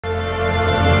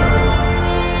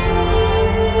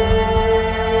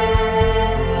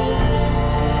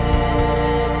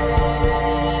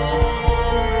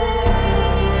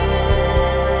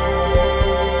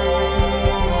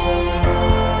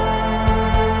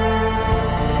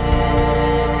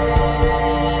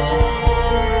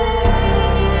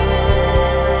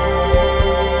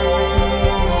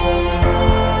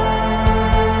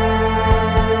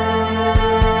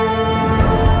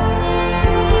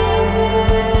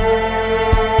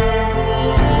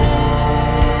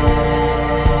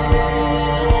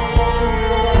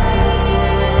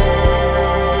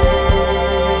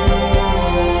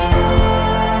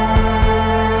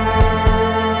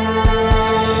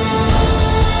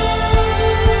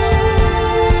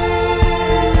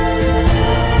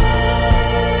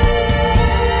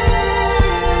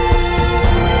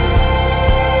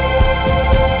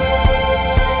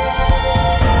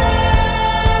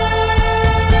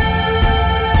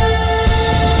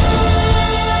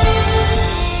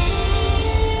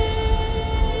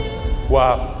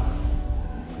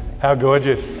How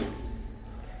gorgeous.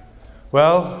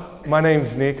 Well, my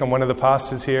name's Nick. I'm one of the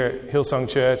pastors here at Hillsong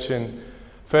Church, and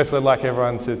first I'd like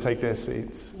everyone to take their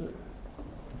seats.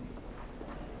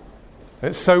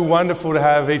 It's so wonderful to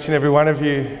have each and every one of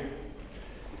you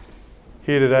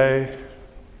here today.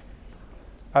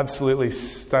 Absolutely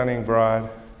stunning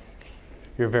bride.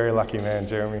 You're a very lucky man,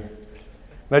 Jeremy.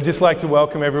 And I'd just like to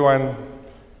welcome everyone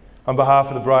on behalf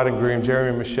of the bride and groom, Jeremy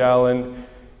and Michelle, and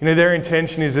their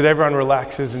intention is that everyone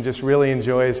relaxes and just really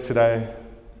enjoys today.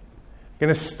 I'm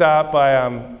going to start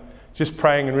by just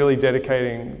praying and really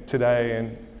dedicating today,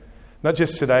 and not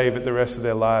just today, but the rest of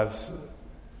their lives,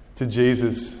 to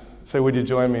Jesus. So would you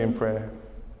join me in prayer?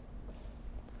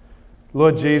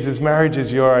 Lord Jesus, marriage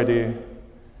is your idea.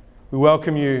 We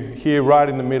welcome you here right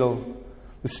in the middle,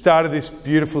 the start of this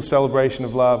beautiful celebration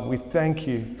of love. We thank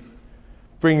you for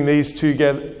bringing these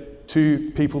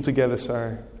two people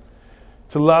together,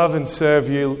 to love and serve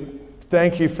you.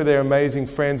 Thank you for their amazing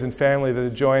friends and family that are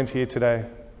joined here today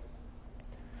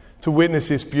to witness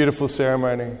this beautiful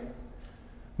ceremony.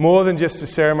 More than just a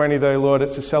ceremony though, Lord,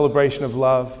 it's a celebration of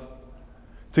love.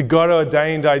 It's a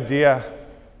God-ordained idea.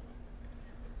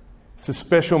 It's a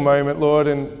special moment, Lord,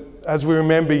 and as we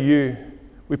remember you,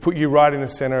 we put you right in the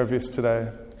center of this today.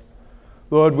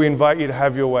 Lord, we invite you to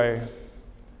have your way,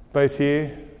 both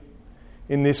here,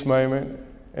 in this moment,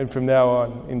 and from now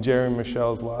on, in Jeremy and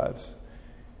Michelle's lives,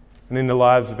 and in the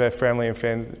lives of our family and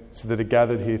friends that are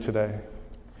gathered here today.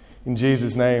 In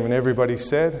Jesus' name, and everybody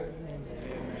said,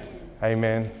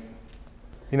 Amen.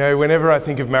 Amen. Whenever I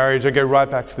think of marriage, I go right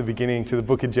back to the beginning, to the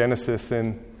book of Genesis,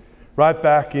 and right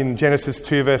back in Genesis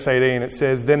 2, verse 18, it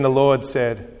says, "Then the Lord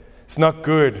said, it's not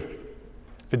good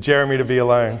for Jeremy to be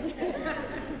alone.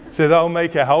 He said, I'll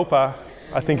make a helper,"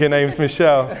 I think her name's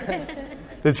Michelle,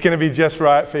 "that's going to be just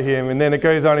right for him." And then it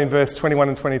goes on in verse 21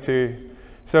 and 22.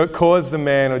 "So it caused the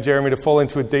man," or Jeremy, "to fall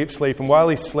into a deep sleep. And while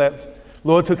he slept, the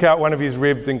Lord took out one of his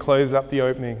ribs and closed up the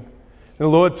opening. And the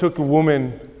Lord took a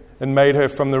woman and made her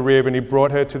from the rib, and he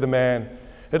brought her to the man.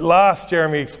 At last,"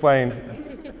 Jeremy explained,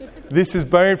 "this is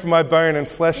bone from my bone and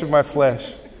flesh of my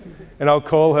flesh, and I'll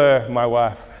call her my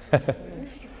wife."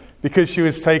 Because she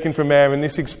was taken from man. And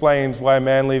this explains why a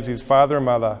man leaves his father and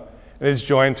mother and is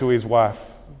joined to his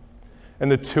wife,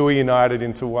 and the two are united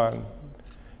into one. It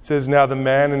says, "Now the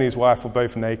man and his wife were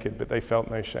both naked, but they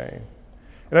felt no shame."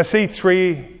 And I see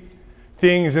three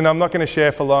things, and I'm not going to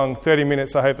share for long, 30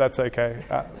 minutes, I hope that's okay.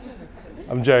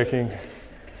 I'm joking.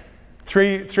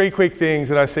 Three quick things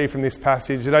that I see from this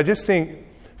passage that I just think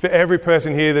for every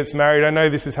person here that's married, I know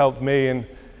this has helped me, and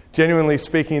genuinely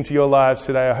speaking into your lives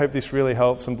today, I hope this really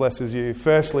helps and blesses you.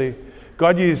 Firstly,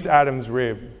 God used Adam's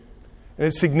rib. And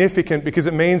it's significant because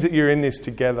it means that you're in this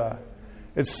together.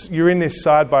 You're in this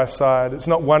side by side. It's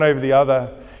not one over the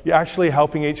other. You're actually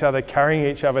helping each other, carrying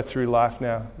each other through life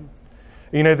now.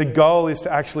 The goal is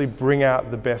to actually bring out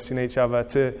the best in each other,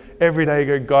 to every day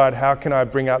go, "God, how can I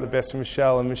bring out the best in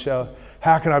Michelle? And Michelle,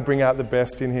 how can I bring out the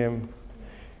best in him?"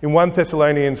 In 1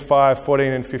 Thessalonians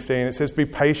 5:14 and 15, it says, "Be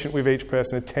patient with each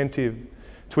person, attentive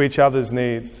to each other's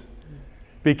needs.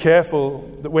 Be careful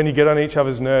that when you get on each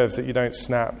other's nerves that you don't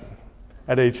snap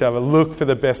at each other. Look for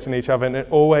the best in each other and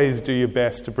always do your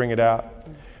best to bring it out."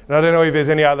 And I don't know if there's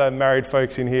any other married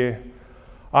folks in here.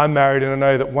 I'm married, and I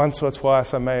know that once or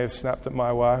twice I may have snapped at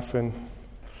my wife, and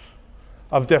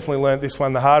I've definitely learnt this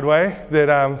one the hard way,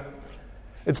 that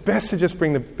it's best to just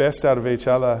bring the best out of each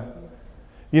other.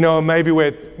 Maybe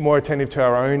we're more attentive to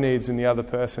our own needs than the other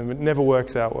person, but it never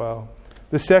works out well.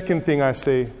 The second thing I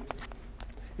see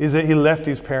is that he left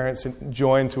his parents and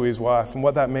joined to his wife. And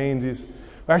what that means is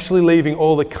we're actually leaving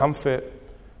all the comfort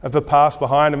of the past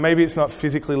behind. And maybe it's not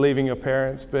physically leaving your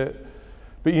parents, but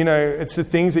it's the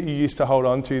things that you used to hold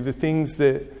on to, the things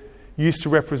that used to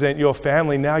represent your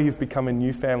family. Now you've become a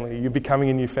new family. You're becoming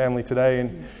a new family today.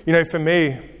 And, for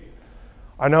me,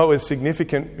 I know it was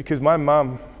significant because my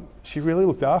mum, she really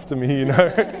looked after me,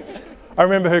 I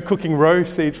remember her cooking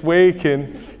roast each week,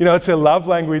 and, it's her love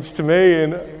language to me.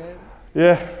 And,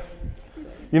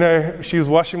 she was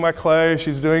washing my clothes,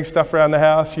 she's doing stuff around the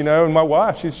house, and my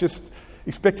wife, she's just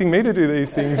expecting me to do these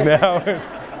things now.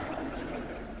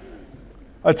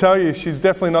 I tell you, she's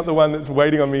definitely not the one that's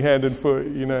waiting on me hand and foot,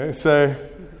 So,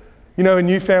 a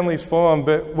new family's formed,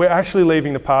 but we're actually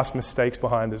leaving the past mistakes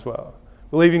behind as well.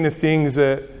 We're leaving the things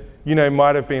that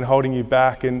might have been holding you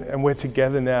back, and we're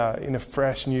together now in a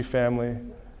fresh new family.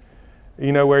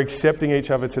 We're accepting each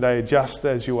other today just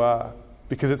as you are,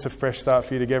 because it's a fresh start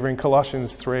for you together. In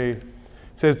Colossians 3, it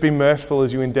says, "Be merciful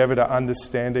as you endeavour to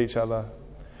understand each other.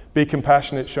 Be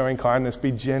compassionate, showing kindness.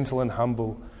 Be gentle and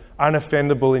humble,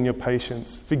 unoffendable in your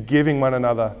patience, forgiving one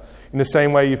another. In the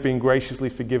same way you've been graciously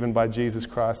forgiven by Jesus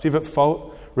Christ. If at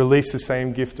fault, release the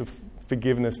same gift of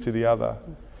forgiveness to the other.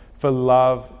 For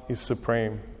love is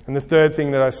supreme. And the third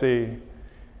thing that I see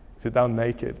is that they're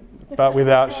naked, but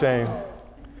without shame.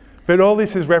 But all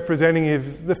this is representing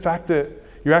is the fact that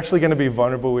you're actually going to be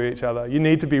vulnerable with each other. You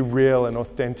need to be real and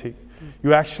authentic.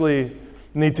 You actually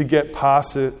need to get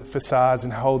past the facades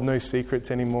and hold no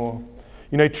secrets anymore.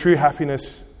 You know, true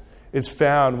happiness is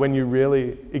found when you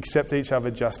really accept each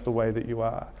other just the way that you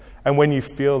are. And when you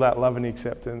feel that love and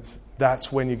acceptance,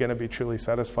 that's when you're going to be truly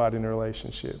satisfied in a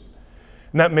relationship.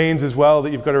 And that means as well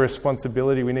that you've got a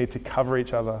responsibility. We need to cover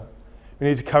each other. We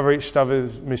need to cover each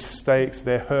other's mistakes,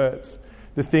 their hurts,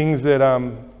 the things that,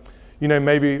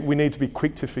 maybe we need to be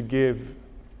quick to forgive.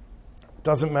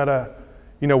 Doesn't matter,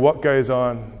 what goes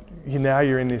on.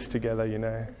 You're in this together,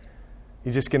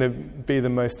 You're just going to be the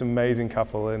most amazing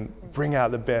couple and bring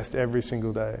out the best every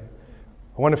single day.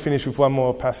 I want to finish with one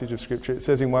more passage of Scripture. It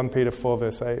says in 1 Peter 4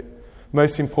 verse 8,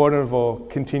 most important of all,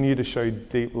 continue to show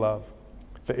deep love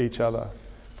for each other.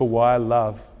 For why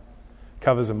love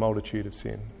covers a multitude of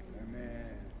sin.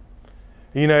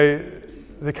 Amen.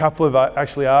 The couple have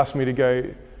actually asked me to go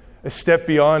a step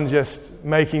beyond just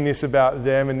making this about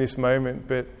them in this moment,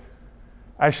 but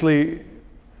actually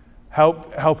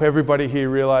help everybody here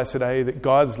realize today that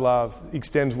God's love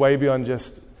extends way beyond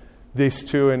just this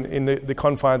too, and in the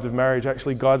confines of marriage.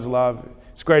 Actually, God's love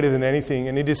is greater than anything,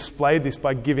 and He displayed this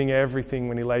by giving everything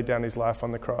when He laid down His life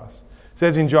on the cross. It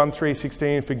says in John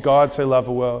 3:16, for God so loved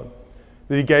the world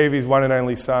that He gave His one and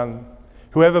only Son.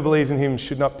 Whoever believes in Him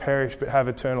should not perish but have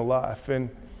eternal life. And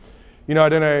I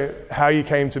don't know how you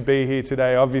came to be here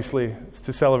today. Obviously, it's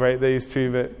to celebrate these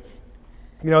two, but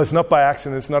it's not by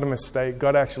accident. It's not a mistake.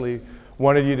 God actually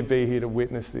wanted you to be here to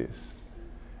witness this.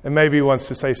 And maybe He wants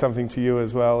to say something to you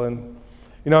as well. And,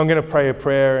 I'm going to pray a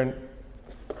prayer, and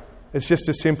it's just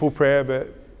a simple prayer,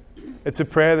 but it's a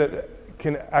prayer that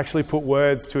can actually put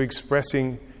words to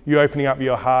expressing you opening up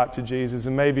your heart to Jesus.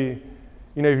 And maybe,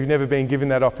 if you've never been given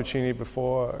that opportunity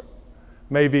before,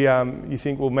 maybe you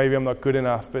think, well, maybe I'm not good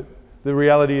enough, but the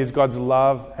reality is God's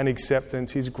love and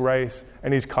acceptance, His grace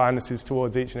and His kindness is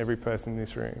towards each and every person in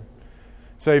this room.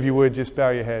 So if you would, just bow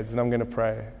your heads and I'm going to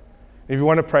pray. If you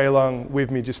want to pray along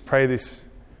with me, just pray this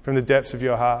from the depths of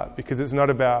your heart, because it's not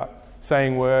about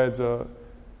saying words or,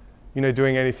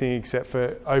 doing anything except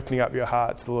for opening up your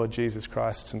heart to the Lord Jesus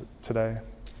Christ today.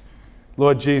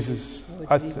 Lord Jesus,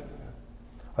 I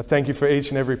thank You for each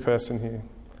and every person here.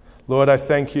 Lord, I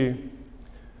thank You,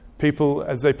 people,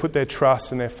 as they put their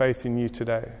trust and their faith in You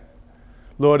today.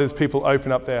 Lord, as people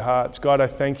open up their hearts, God, I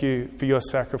thank You for Your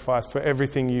sacrifice, for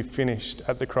everything You finished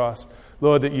at the cross.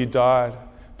 Lord, that You died,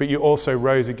 but You also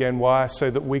rose again. Why?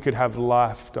 So that we could have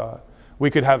life, God.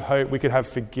 We could have hope. We could have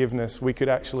forgiveness. We could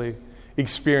actually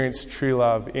experience true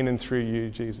love in and through You,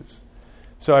 Jesus.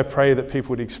 So I pray that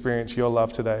people would experience Your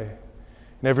love today.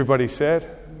 And everybody said,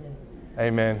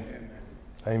 Amen.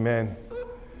 Amen.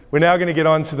 We're now going to get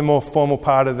on to the more formal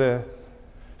part of the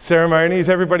ceremony. Is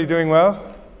everybody doing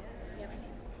well?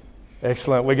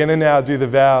 Excellent. We're going to now do the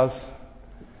vows.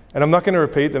 And I'm not going to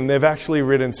repeat them. They've actually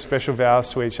written special vows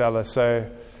to each other. So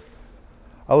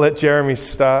I'll let Jeremy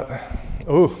start.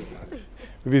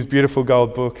 With his beautiful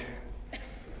gold book.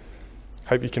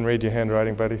 Hope you can read your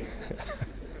handwriting, buddy.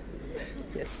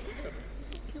 Yes.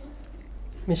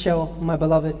 Michelle, my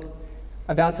beloved,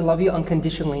 I vow to love you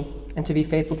unconditionally and to be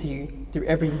faithful to you through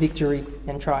every victory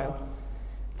and trial.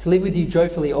 To live with you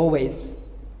joyfully always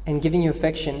and giving you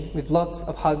affection with lots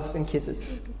of hugs and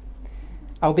kisses.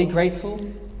 I will be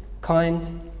graceful, kind,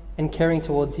 and caring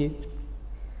towards you.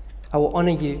 I will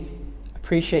honor you,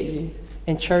 appreciate you,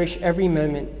 and cherish every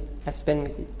moment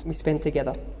we spend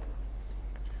together.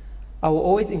 I will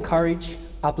always encourage,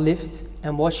 uplift,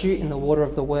 and wash you in the water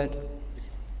of the Word,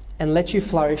 and let you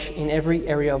flourish in every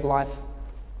area of life.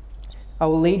 I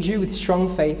will lead you with strong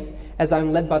faith as I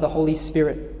am led by the Holy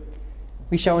Spirit.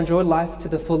 We shall enjoy life to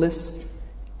the fullest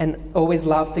and always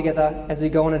laugh together as we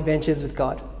go on adventures with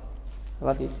God. I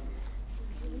love you.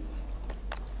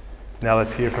 Now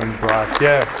let's hear from the bride.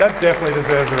 Yeah, that definitely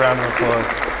deserves a round of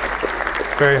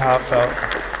applause. Very heartfelt.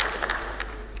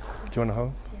 Do you want to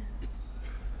hold? Yeah.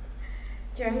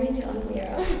 Jeremy and Michelle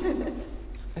Mura.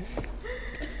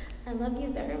 I love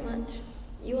you very much.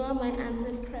 You are my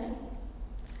answered prayer.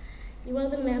 You are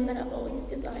the man that I've always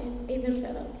desired, even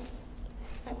better.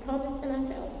 I promise and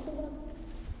I vow to love,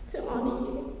 to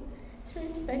honor you, to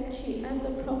respect you as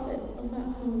the prophet of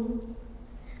our home.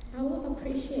 I will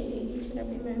appreciate you each and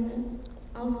every moment.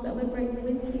 I'll celebrate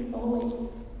with you always,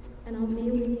 and I'll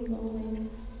be with you always.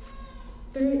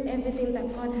 Through everything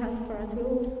that God has for us, we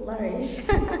will flourish.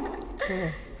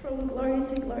 From From glory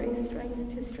to glory,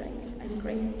 strength to strength, and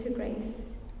grace to grace.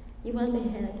 You are the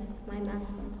head, my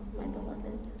master, my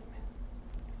beloved.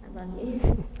 I love you.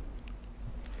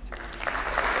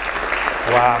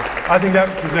 Wow. I think that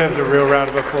deserves a real round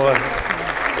of applause.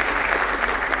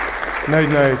 No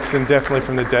notes, and definitely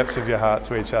from the depths of your heart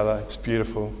to each other. It's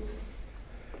beautiful.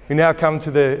 We now come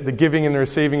to the giving and the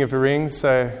receiving of the rings,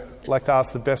 so I'd like to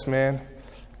ask the best man.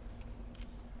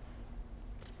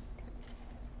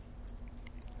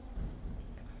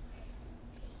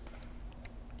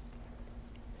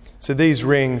 So these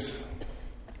rings,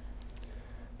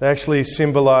 they actually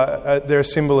symbolize, they're a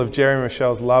symbol of Jeremy and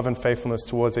Michelle's love and faithfulness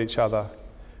towards each other.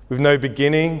 With no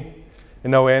beginning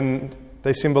and no end,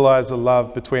 they symbolize a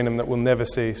love between them that will never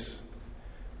cease.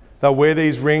 They'll wear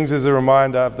these rings as a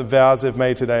reminder of the vows they've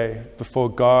made today before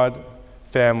God,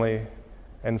 family,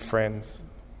 and friends.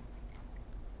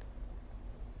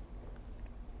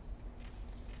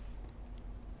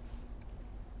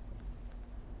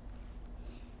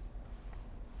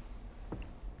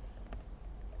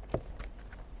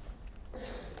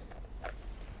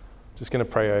 Just going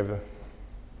to pray over.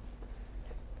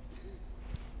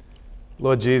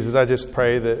 Lord Jesus, I just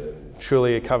pray that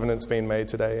truly a covenant's been made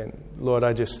today. And Lord,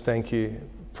 I just thank you.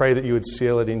 Pray that you would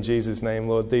seal it in Jesus' name,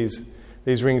 Lord. These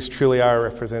rings truly are a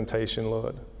representation,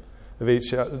 Lord, of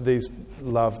these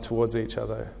love towards each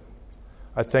other.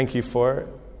 I thank you for it.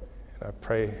 And I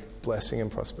pray blessing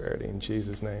and prosperity in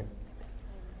Jesus' name.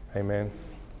 Amen.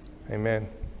 Amen.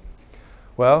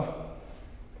 Well,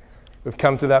 we've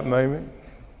come to that moment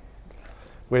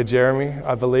where, Jeremy,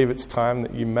 I believe it's time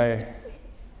that you may,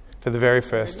 for the very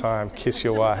first time, kiss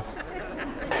your wife.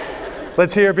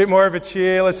 Let's hear a bit more of a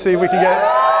cheer. Let's see if we can get...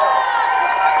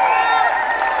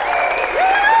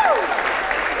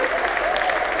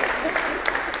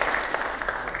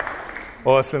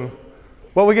 Awesome.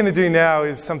 What we're going to do now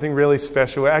is something really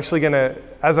special. We're actually going to,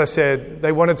 as I said,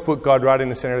 they wanted to put God right in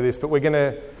the center of this, but we're going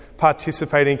to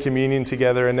participate in communion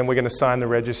together, and then we're going to sign the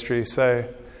registry. So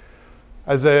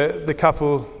as the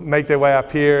couple make their way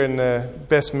up here, and the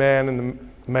best man and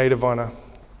the maid of honor,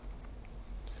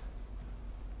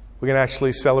 we're going to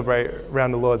actually celebrate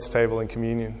around the Lord's table in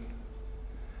communion.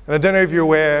 And I don't know if you're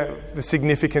aware of the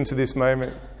significance of this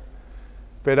moment,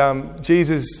 but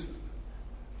Jesus,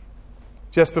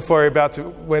 just before he was about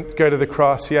to go to the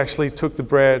cross, he actually took the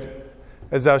bread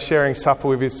as they were sharing supper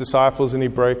with his disciples, and he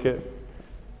broke it.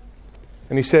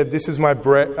 And he said, this is my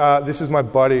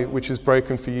body, which is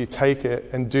broken for you. Take it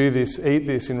and do this, eat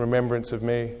this in remembrance of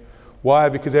me. Why?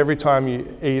 Because every time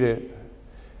you eat it,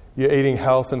 you're eating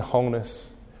health and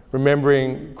wholeness,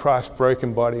 remembering Christ's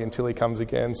broken body until he comes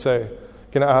again. So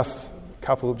I'm going to ask the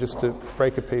couple just to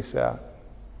break a piece out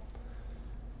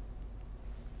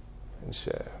and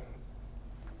share.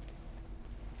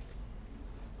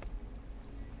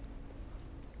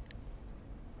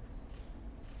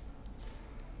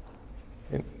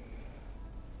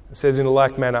 It says, in a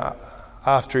like manner,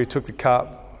 after he took the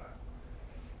cup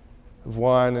of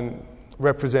wine and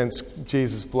represents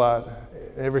Jesus' blood,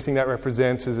 everything that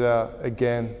represents is our,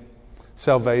 again,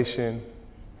 salvation,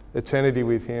 eternity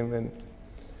with him. And,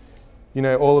 you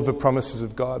know, all of the promises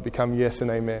of God become yes and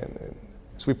amen. And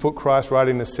as we put Christ right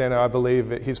in the center, I believe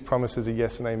that his promises are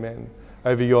yes and amen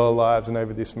over your lives and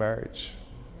over this marriage.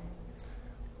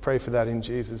 Pray for that in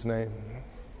Jesus' name.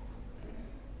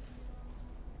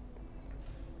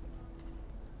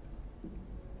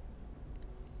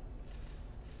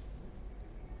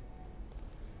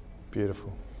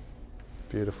 Beautiful,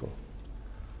 beautiful.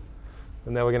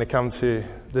 And now we're going to come to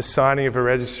the signing of a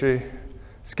registry.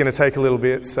 It's going to take a little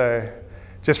bit, so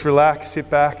just relax, sit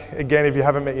back. Again, if you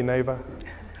haven't met your neighbour,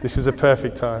 this is a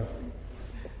perfect time.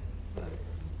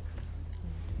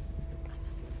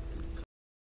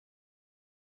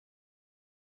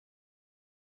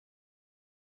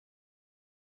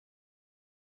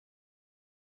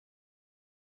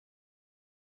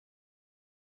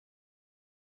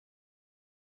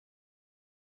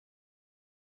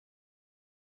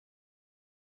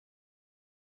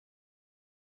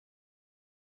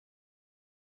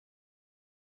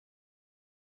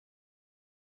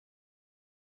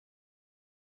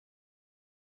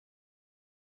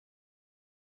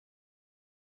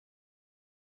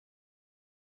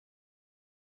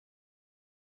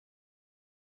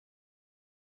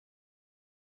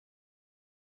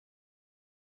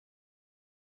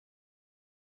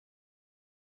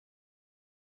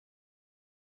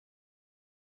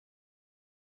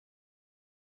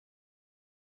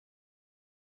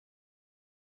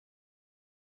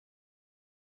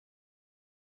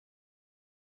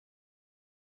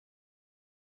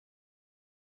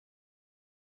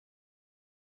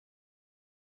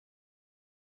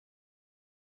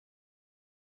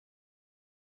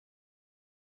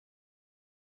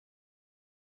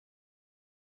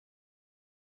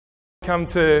 Come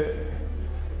to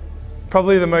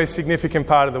probably the most significant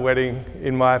part of the wedding,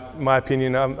 in my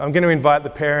opinion. I'm going to invite the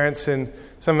parents and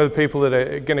some of the people that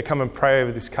are going to come and pray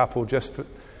over this couple just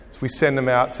as we send them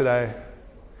out today.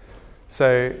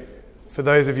 So for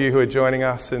those of you who are joining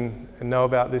us and know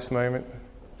about this moment,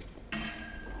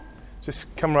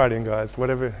 just come right in, guys.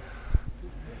 Whatever,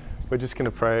 we're just going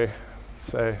to pray.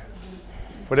 So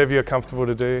whatever you're comfortable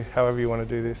to do, however you want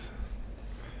to do this.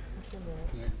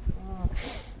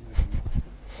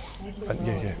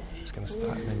 Yeah. Just going to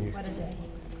start and then you. What a day.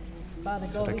 Father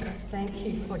God, we just thank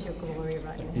you for your glory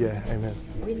right now. Yeah, amen.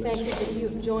 We thank you that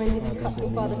you've joined this couple,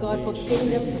 Father God, for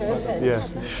kingdom purpose. Yeah.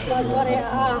 God, I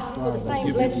ask for the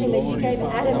same blessing that you gave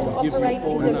Adam to operate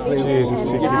in the vision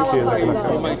Jesus, and power, Father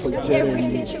God. Every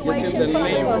situation,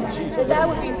 Father God, that they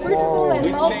would be fruitful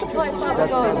and multiply, Father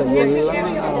God, in every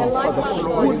area of their life, Father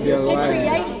God. To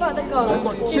create, Father God,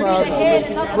 to be the head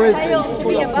and not the tail, to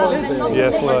be above and not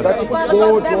beneath. Father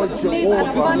God, that would live an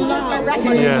abundant,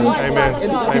 miraculous life, Father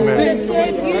God. Amen. To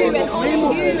serve you and honor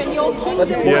you and your kingdom,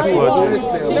 Yes, Lord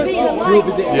Jesus. To be the light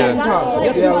in that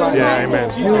place, Father Yeah, God. amen.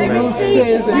 They receive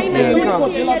the same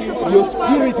anointing as the Your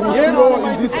spirit will flow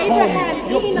in this home.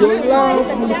 Your love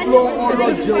will flow all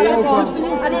over Jehovah.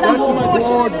 That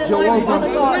God, Jehovah,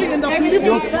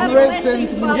 your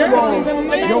presence will flow.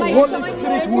 Your Holy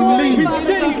Spirit will lead.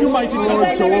 Lord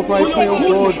Jehovah, I pray, oh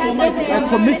God, I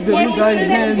commit the new guy in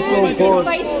hands, oh God.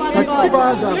 But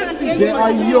Father, they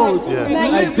are yours.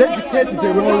 I dedicate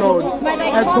them, oh Lord.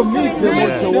 I commit them, oh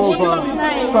Jehovah.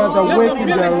 Father, work in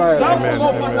their lives. Amen.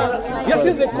 Yes,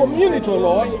 in the community, oh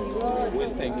Lord. We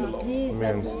thank you, Lord.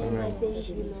 Amen.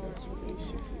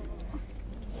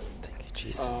 Thank you,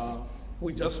 Jesus.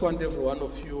 We just want every one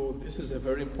of you, this is a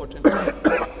very important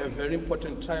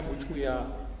time which we are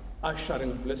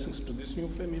ushering blessings to this new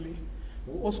family.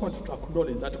 We also want to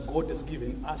acknowledge that God has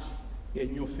given us a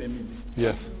new family.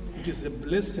 Yes. It is a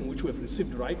blessing which we have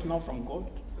received right now from God.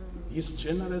 He's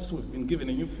generous. We've been given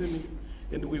a new family,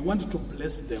 and we want to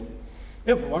bless them.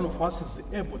 Every one of us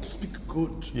is able to speak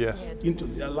good into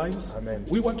their lives. Amen.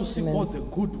 We want to see all the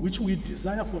good which we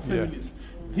desire for families.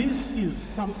 This is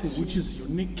something which is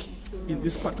unique in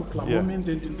this particular moment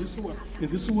and in this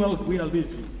world we are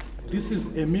living. This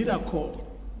is a miracle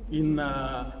in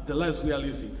the lives we are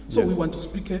living. So we want to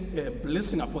speak a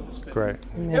blessing upon this family. Great.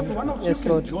 Every one of you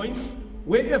can join.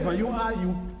 Wherever you are,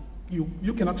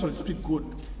 you can actually speak good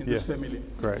in this family.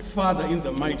 Great. Father, in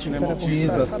the mighty name of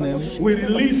Jesus, we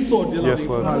release, your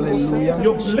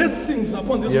blessings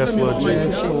upon this family, Almighty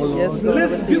God.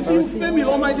 Bless this new family,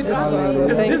 Almighty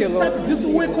God. As they start this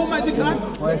work, Almighty God,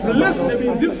 bless them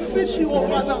in this city, oh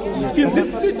Father, in this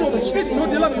city of faith, oh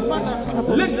dear loving Father.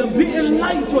 Let them be a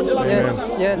light, oh dear loving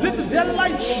Father. Let their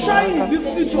light shine in this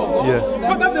city, oh God,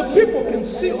 Father, the people can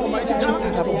see, Almighty God.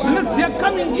 Bless their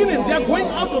coming in and their going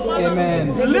out, oh Father.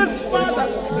 Bless, Father,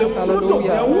 the fruit of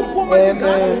their womb, Almighty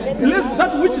God. Bless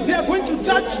that which they are going to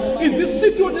touch in this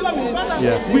city, oh dear loving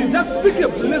Father. We just speak a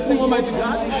blessing, Almighty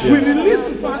God. We release,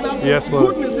 Father,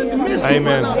 goodness and mercy,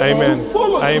 Father, to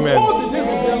follow them all the days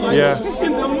of their lives.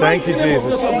 In the mighty name of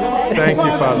Jesus. Thank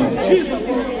you, Father. Jesus.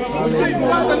 We say,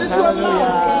 Father, let your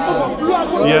love overflow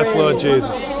upon Yes, Lord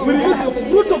Jesus. We release the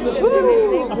fruit of the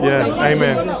Spirit upon their lives.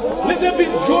 Amen. Let there be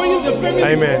joy in the family.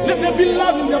 Amen. Let there be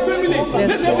love in their family.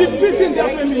 Let there be peace in their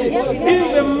family.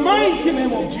 In the mighty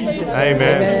name of Jesus.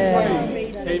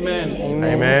 Amen. Amen.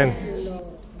 Amen.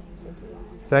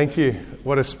 Thank you.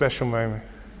 What a special moment.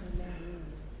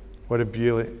 What a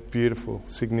beautiful,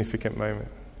 significant moment.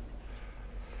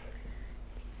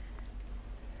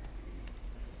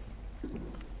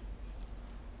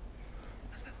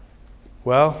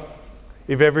 Well,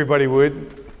 if everybody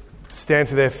would stand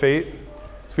to their feet,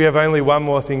 so we have only one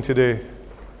more thing to do,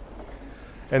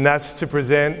 and that's to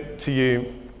present to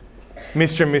you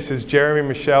Mr. and Mrs. Jeremy and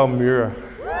Michelle Mura.